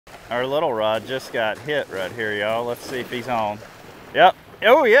Our little rod just got hit right here, y'all. Let's see if he's on. Yep.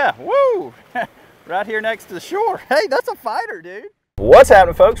 Oh yeah, woo! Right here next to the shore. Hey, that's a fighter, dude. What's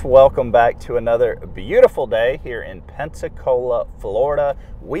happening, folks? Welcome back to another beautiful day here in Pensacola, Florida.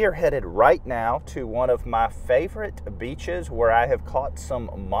 We are headed right now to one of my favorite beaches where I have caught some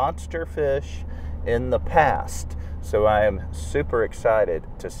monster fish in the past. So I am super excited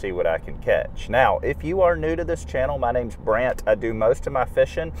to see what I can catch. Now, if you are new to this channel, my name's Brant. I do most of my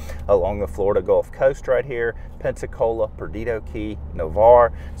fishing along the Florida Gulf Coast right here, Pensacola, Perdido Key,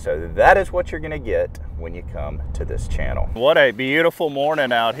 Navarre. So that is what you're gonna get when you come to this channel. What a beautiful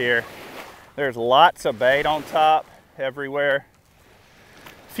morning out here. There's lots of bait on top everywhere.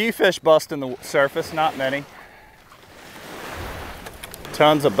 Few fish busting the surface, not many.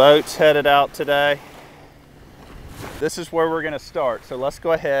 Tons of boats headed out today. This is where we're gonna start. So let's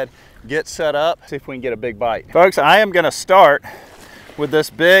go ahead, get set up, see if we can get a big bite. Folks, I am gonna start with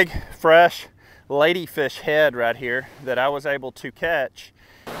this big, fresh ladyfish head right here that I was able to catch.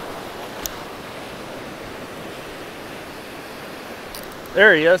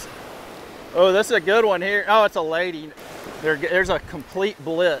 There he is. Oh, this is a good one here. Oh, it's a lady. There's a complete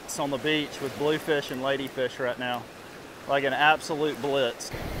blitz on the beach with bluefish and ladyfish right now. Like an absolute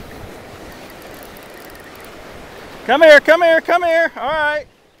blitz. Come here, come here, come here. All right.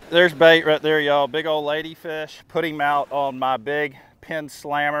 There's bait right there, y'all. Big old ladyfish. Put him out on my big pin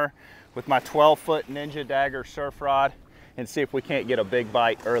slammer with my 12-foot Ninja Dagger surf rod and see if we can't get a big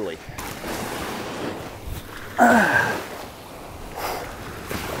bite early.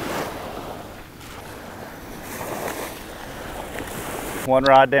 One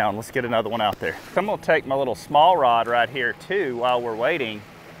rod down. Let's get another one out there. I'm gonna take my little small rod right here too while we're waiting.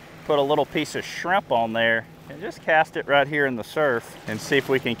 Put a little piece of shrimp on there and just cast it right here in the surf and see if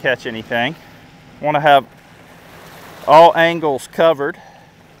we can catch anything. Want to have all angles covered.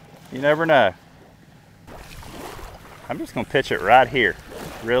 You never know. I'm just going to pitch it right here,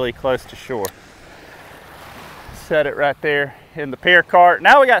 really close to shore. Set it right there in the pier cart.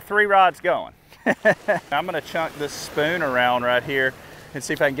 Now we got 3 rods going. I'm going to chunk this spoon around right here and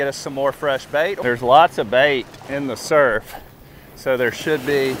see if I can get us some more fresh bait. There's lots of bait in the surf, so there should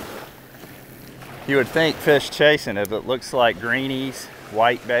be, you would think, fish chasing it. It looks like greenies,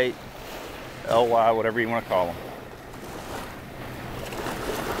 white bait, LY, whatever you want to call them.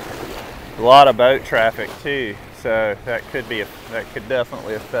 A lot of boat traffic too, so that could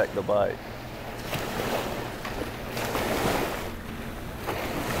definitely affect the bite.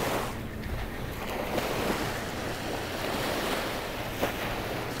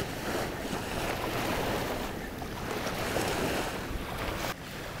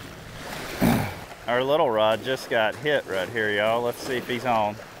 Our little rod just got hit right here, y'all. Let's see if he's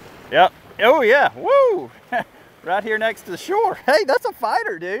on. Yep. Oh yeah. Woo! Right here next to the shore. Hey, that's a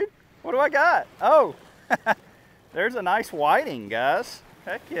fighter, dude. What do I got? Oh, there's a nice whiting, guys.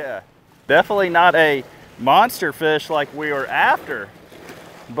 Heck yeah. Definitely not a monster fish like we were after,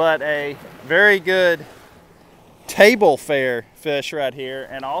 but a very good table fare fish right here,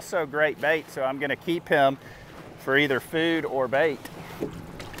 and also great bait. So I'm gonna keep him for either food or bait.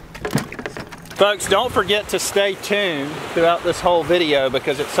 Folks, don't forget to stay tuned throughout this whole video,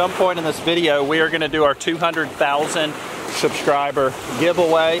 because at some point in this video we are going to do our 200,000 subscriber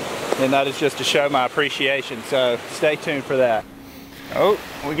giveaway, and that is just to show my appreciation, so stay tuned for that. Oh,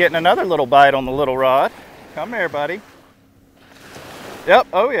 we're getting another little bite on the little rod. Come here, buddy. Yep,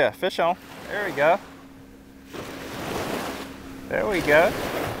 oh yeah, fish on. There we go. There we go.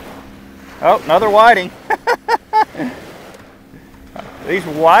 Oh, another whiting. These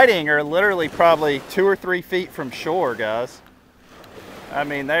whiting are literally probably 2 or 3 feet from shore, guys. I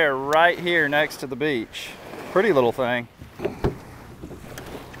mean, they are right here next to the beach. Pretty little thing.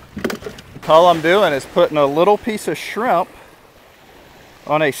 All I'm doing is putting a little piece of shrimp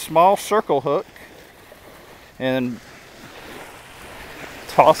on a small circle hook and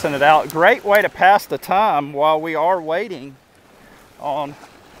tossing it out. Great way to pass the time while we are waiting on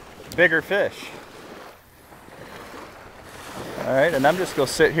bigger fish. All right, and I'm just gonna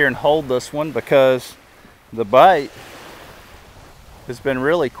sit here and hold this one because the bite has been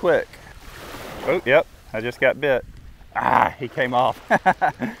really quick. Oh, yep, I just got bit. Ah, he came off.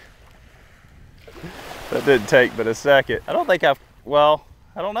 That didn't take but a second. I don't think I've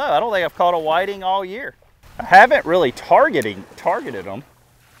caught a whiting all year. I haven't really targeted them,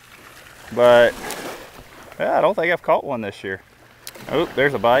 but yeah, I don't think I've caught one this year. Oh,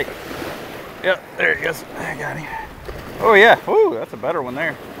 there's a bite. Yep, there he is. I got him. Oh yeah, ooh, that's a better one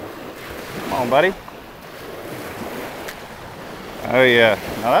there. Come on, buddy. Oh yeah,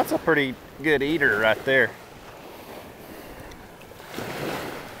 now that's a pretty good eater right there.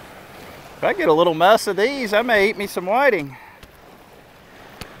 If I get a little mess of these, I may eat me some whiting.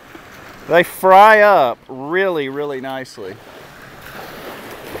 They fry up really, really nicely.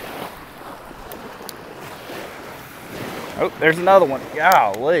 Oh, there's another one.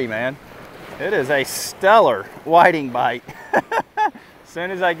 Golly, man. It is a stellar whiting bite. As soon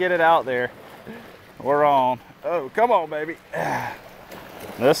as I get it out there, we're on. Oh, come on, baby.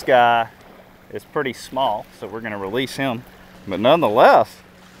 This guy is pretty small, so we're going to release him. But nonetheless,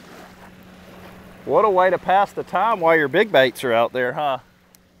 what a way to pass the time while your big baits are out there, huh?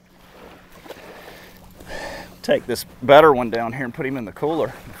 Take this better one down here and put him in the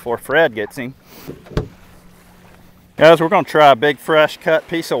cooler before Fred gets him. Guys, we're going to try a big fresh cut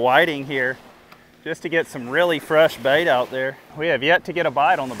piece of whiting here just to get some really fresh bait out there. We have yet to get a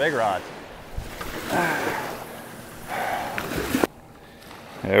bite on the big rod.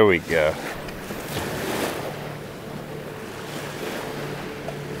 There we go.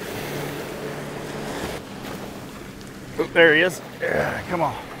 Oh, there he is. Come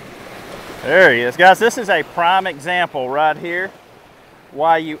on. There he is. Guys, this is a prime example right here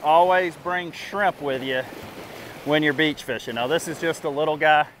why you always bring shrimp with you when you're beach fishing. Now, this is just a little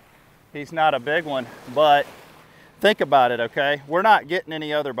guy. He's not a big one, but think about it, okay? We're not getting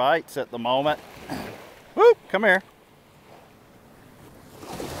any other bites at the moment. Whoop, come here.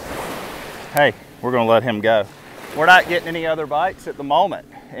 Hey, we're gonna let him go. We're not getting any other bites at the moment.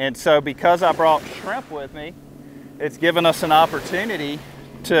 And so because I brought shrimp with me, it's given us an opportunity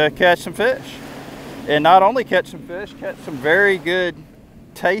to catch some fish. And not only catch some fish, catch some very good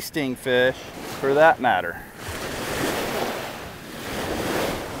tasting fish for that matter.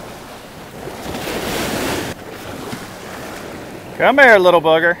 Come here, little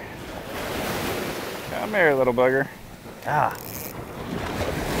bugger. Come here, little bugger. Ah.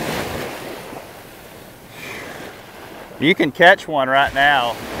 You can catch one right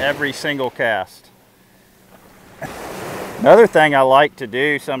now every single cast. Another thing I like to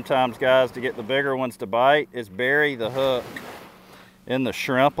do sometimes, guys, to get the bigger ones to bite is bury the hook in the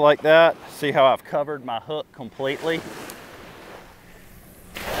shrimp like that. See how I've covered my hook completely?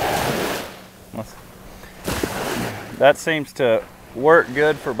 That seems to work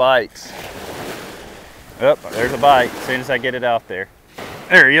good for bites. Oh, there's a bite as soon as I get it out there.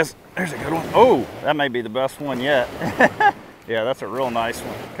 There he is. There's a good one. Oh, that may be the best one yet. Yeah, that's a real nice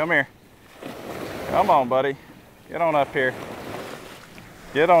one. Come here. Come on, buddy. Get on up here.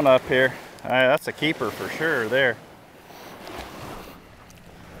 Get on up here. That's a keeper for sure there.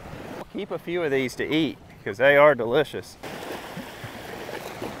 Keep a few of these to eat because they are delicious.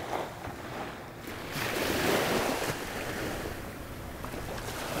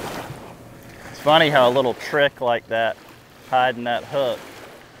 It's funny how a little trick like that, hiding that hook,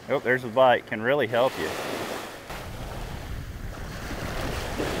 oh, there's a bite, can really help you.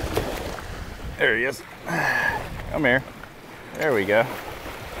 There he is. Come here. There we go.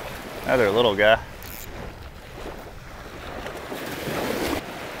 Another little guy.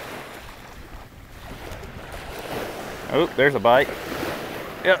 Oh, there's a bite.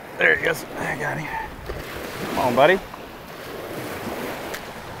 Yep, there he is. I got him. Come on, buddy.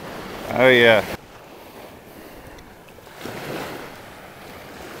 Oh, yeah.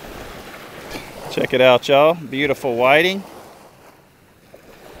 Check it out, y'all. Beautiful whiting.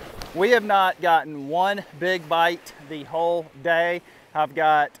 We have not gotten one big bite the whole day. I've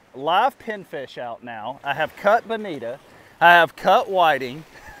got live pinfish out now. I have cut bonita. I have cut whiting.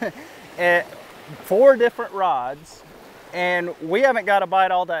 And 4 different rods. And we haven't got a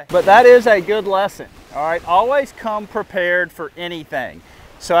bite all day. But that is a good lesson. All right, always come prepared for anything.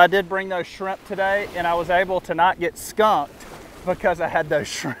 So I did bring those shrimp today, and I was able to not get skunked because I had those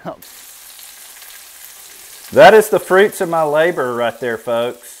shrimp. That is the fruits of my labor right there,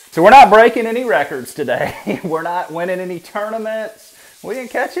 folks. So we're not breaking any records today. We're not winning any tournaments. We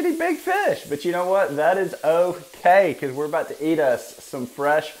didn't catch any big fish, but you know what? That is okay because we're about to eat us some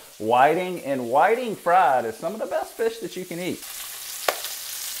fresh whiting, and whiting fried is some of the best fish that you can eat.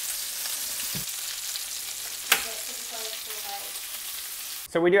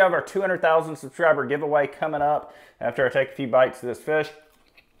 So we do have our 200,000 subscriber giveaway coming up after I take a few bites of this fish.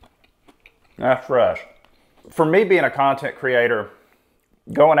 That's fresh. For me being a content creator,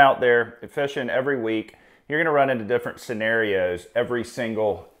 going out there and fishing every week, you're gonna run into different scenarios every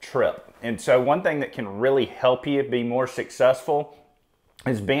single trip. And so one thing that can really help you be more successful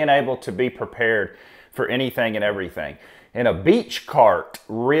is being able to be prepared for anything and everything. And a beach cart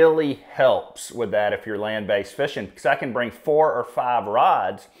really helps with that if you're land-based fishing, because I can bring 4 or 5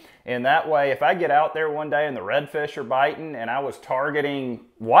 rods. And that way, if I get out there one day and the redfish are biting and I was targeting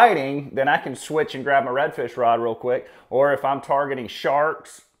whiting, then I can switch and grab my redfish rod real quick. Or if I'm targeting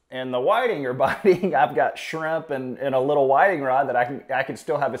sharks and the whiting are biting, I've got shrimp and a little whiting rod that I can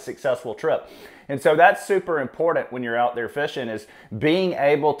still have a successful trip. And so that's super important when you're out there fishing, is being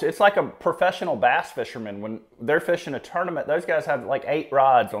able to, it's like a professional bass fisherman. When they're fishing a tournament, those guys have like 8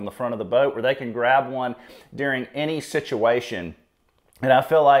 rods on the front of the boat where they can grab one during any situation. And I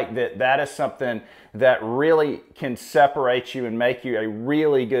feel like that is something that really can separate you and make you a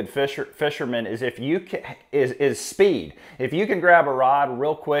really good fisherman, is if you can, is speed. If you can grab a rod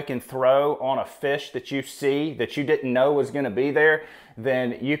real quick and throw on a fish that you see that you didn't know was going to be there,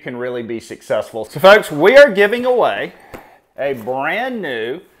 then you can really be successful. So folks, we are giving away a brand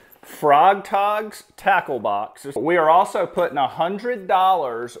new Frog Togs tackle box. We are also putting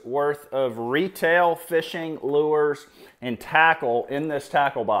 $100 worth of retail fishing lures and tackle in this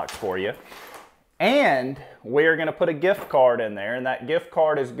tackle box for you. And we are going to put a gift card in there, and that gift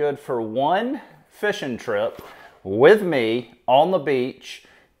card is good for one fishing trip with me on the beach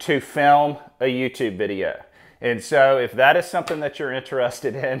to film a YouTube video. And so if that is something that you're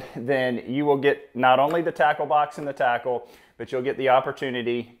interested in, then you will get not only the tackle box and the tackle, but you'll get the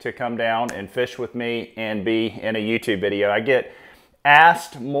opportunity to come down and fish with me and be in a YouTube video. I get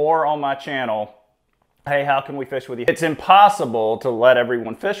asked more on my channel, hey, how can we fish with you? It's impossible to let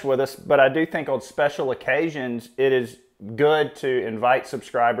everyone fish with us, but I do think on special occasions, it is good to invite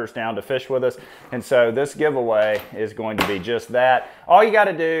subscribers down to fish with us. And so this giveaway is going to be just that. All you got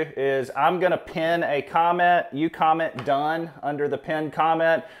to do is, I'm going to pin a comment. You comment done under the pinned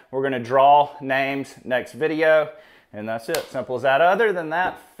comment. We're going to draw names next video. And that's it. Simple as that. Other than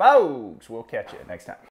that, folks, we'll catch you next time.